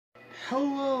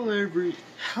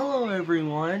Hello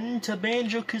everyone to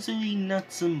Banjo Kazooie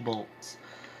Nuts and Bolts.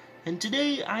 And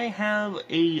today I have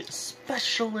a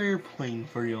special airplane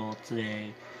for y'all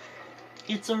today.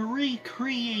 It's a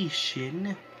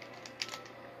recreation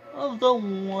of the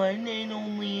one and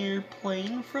only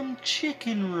airplane from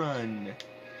Chicken Run.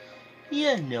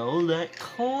 You know, that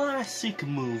classic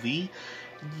movie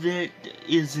that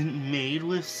isn't made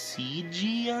with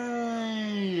CGI.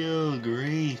 Oh,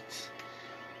 great.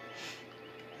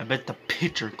 I bet the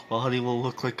picture quality will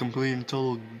look like complete and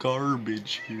total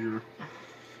garbage here.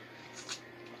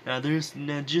 Now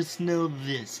just know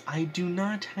this, I do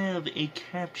not have a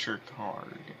capture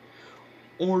card,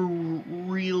 or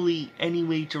really any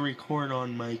way to record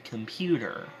on my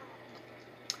computer.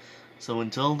 So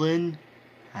until then,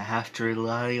 I have to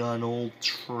rely on old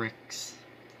tricks.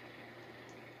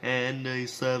 And I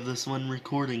still have this one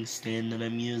recording stand that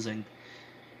I'm using.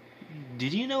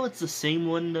 Did you know it's the same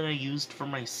one that I used for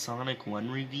my Sonic 1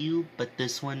 review, but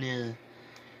this one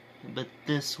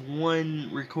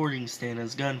recording stand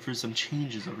has gone through some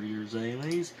changes over the years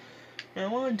anyways.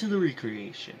 Now on to the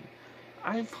recreation.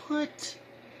 I put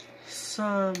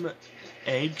some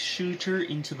egg shooter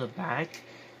into the back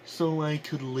so I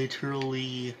could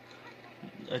literally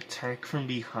attack from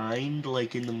behind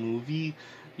like in the movie,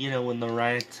 you know, when the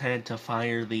rats had to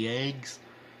fire the eggs.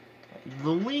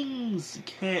 The wings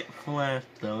can't flap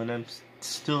though, and I'm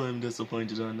still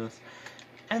disappointed on this.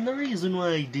 And the reason why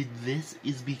I did this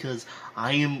is because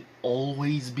I am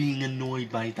always being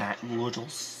annoyed by that little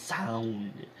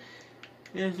sound.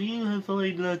 If you have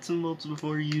played Nuts and Bolts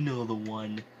before, you know the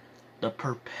one. The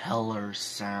propeller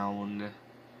sound.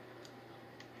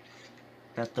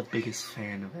 Not the biggest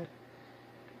fan of it.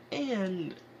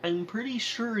 And I'm pretty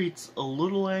sure it's a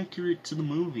little accurate to the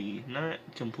movie. Not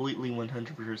completely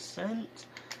 100%.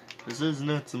 This is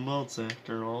Nuts and Bolts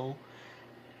after all.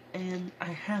 And I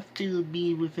have to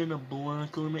be within a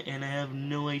block limit, and I have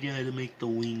no idea how to make the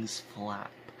wings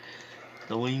flap.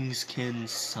 The wings can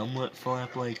somewhat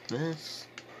flap like this.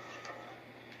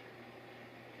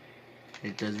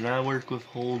 It does not work with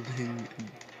holding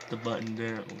the button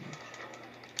down.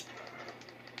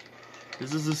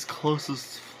 This is as close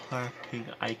as flapping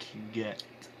I can get.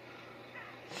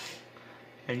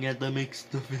 And yet that makes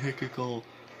the vehicle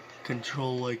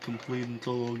control like complete and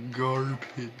total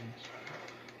garbage.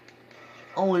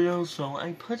 Oh, and also,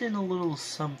 I put in a little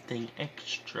something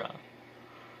extra.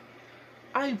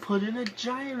 I put in a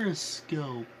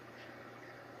gyroscope.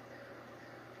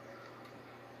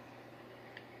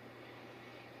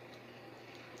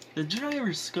 The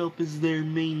gyroscope is there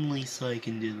mainly so I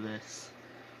can do this.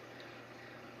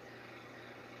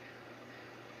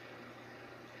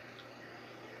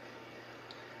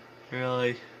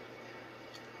 Really?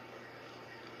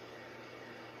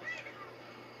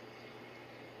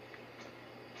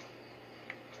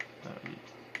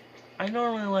 I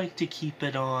normally like to keep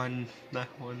it on that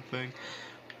one thing.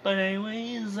 But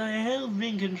anyways, I have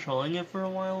been controlling it for a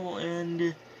while,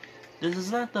 and this is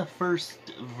not the first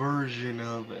version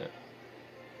of it.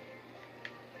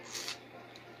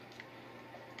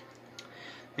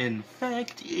 In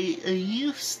fact, it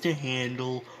used to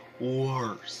handle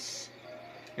worse.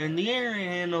 In the air, it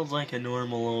handles like a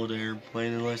normal old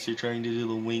airplane, unless you're trying to do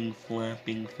the wing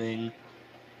flapping thing.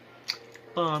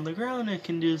 But on the ground, it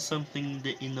can do something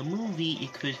that in the movie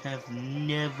it could have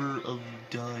never have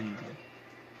done.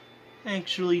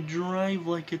 Actually drive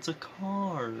like it's a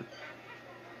car.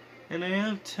 And I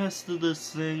have tested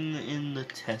this thing in the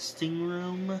testing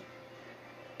room.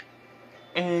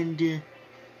 And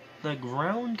the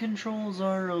ground controls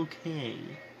are okay.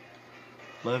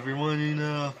 But if you're wanting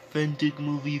an authentic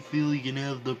movie feel, you can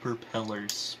have the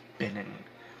propellers spinning.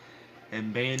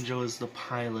 And Banjo is the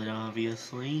pilot,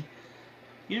 obviously.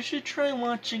 You should try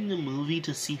watching the movie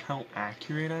to see how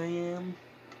accurate I am.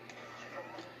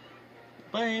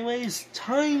 But anyways,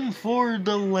 time for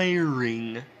the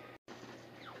layering.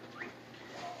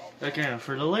 Okay,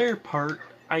 for the layer part,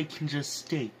 I can just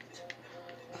state.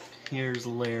 Here's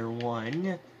layer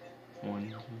 1.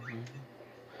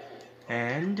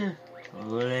 And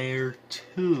layer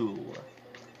 2.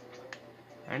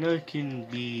 I know it can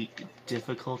be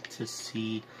difficult to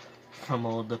see from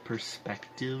all the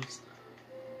perspectives,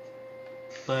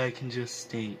 but I can just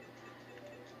state,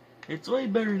 it's way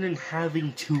better than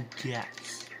having to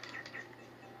guess.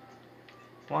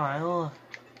 While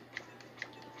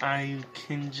I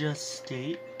can just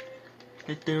state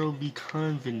that there will be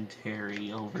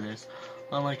commentary over this,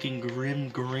 unlike in Grim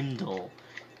Grindle.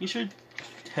 You should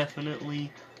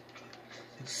definitely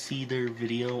see their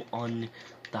video on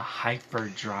the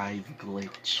hyperdrive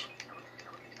glitch.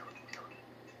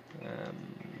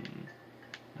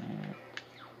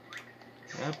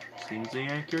 seems the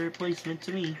accurate placement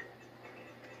to me.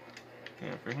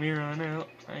 And from here on out,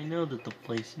 I know that the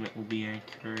placement will be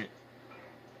accurate.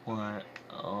 What?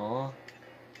 Oh.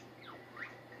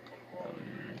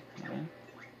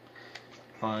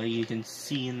 You can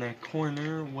see in that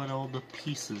corner what all the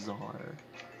pieces are.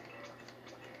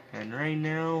 And right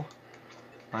now,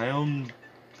 my own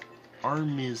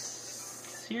arm is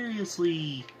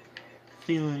seriously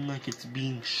feeling like it's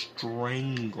being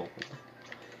strangled.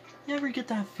 You ever get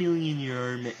that feeling in your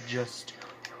arm at just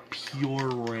pure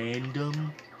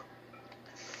random?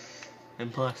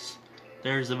 And plus,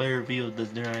 there's a better view of the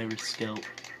driver's scope.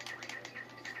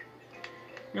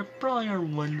 You probably are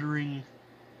wondering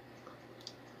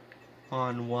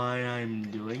on why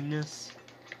I'm doing this.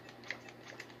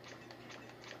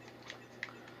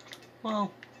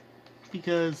 Well,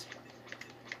 because,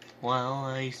 well,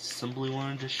 I simply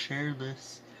wanted to share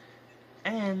this.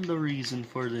 And the reason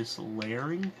for this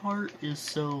layering part is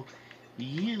so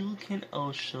you can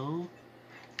also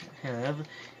have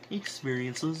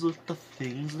experiences with the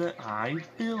things that I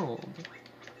build.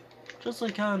 Just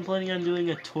like how I'm planning on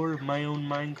doing a tour of my own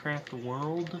Minecraft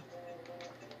world.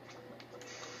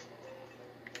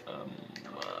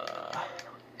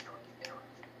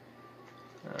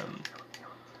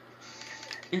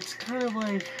 It's kind of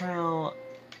like how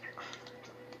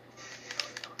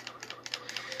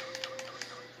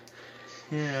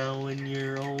when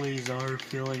you always are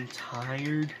feeling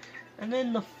tired, and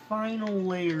then the final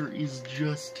layer is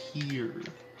just here.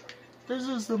 This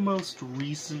is the most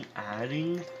recent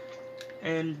adding,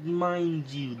 and mind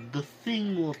you, the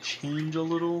thing will change a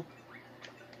little.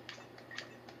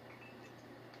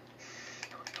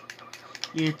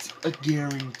 It's a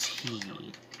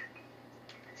guarantee.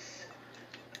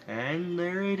 And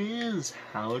there it is,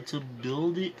 how to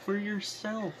build it for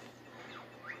yourself.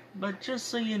 But just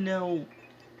so you know,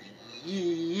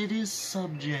 it is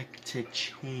subject to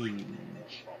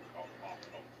change.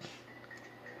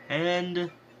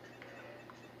 And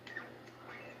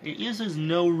it uses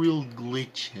no real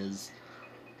glitches,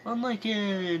 unlike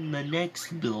in the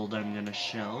next build I'm gonna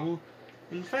show.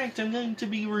 In fact, I'm going to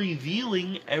be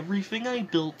revealing everything I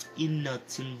built in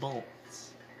nuts and bolts.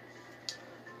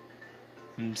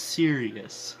 I'm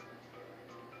serious.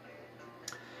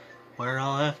 Where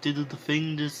I'll have to do the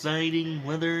thing deciding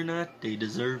whether or not they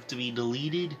deserve to be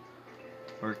deleted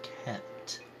or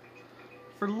kept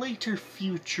for later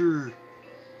future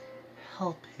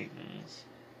helpings.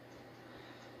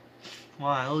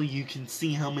 While you can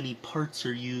see how many parts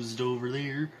are used over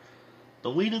there, the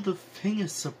weight of the thing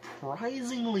is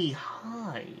surprisingly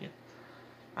high.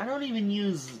 I don't even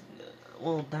use,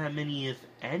 well, that many, if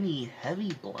any,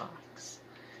 heavy blocks.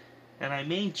 And I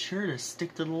made sure to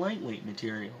stick to the lightweight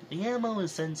material. The ammo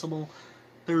is sensible,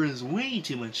 there is way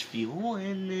too much fuel,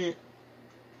 and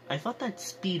I thought that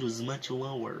speed was much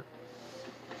lower.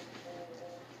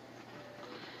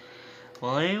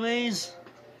 Well, anyways,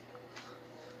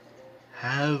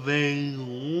 have a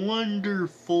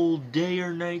wonderful day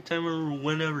or nighttime or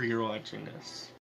whenever you're watching this.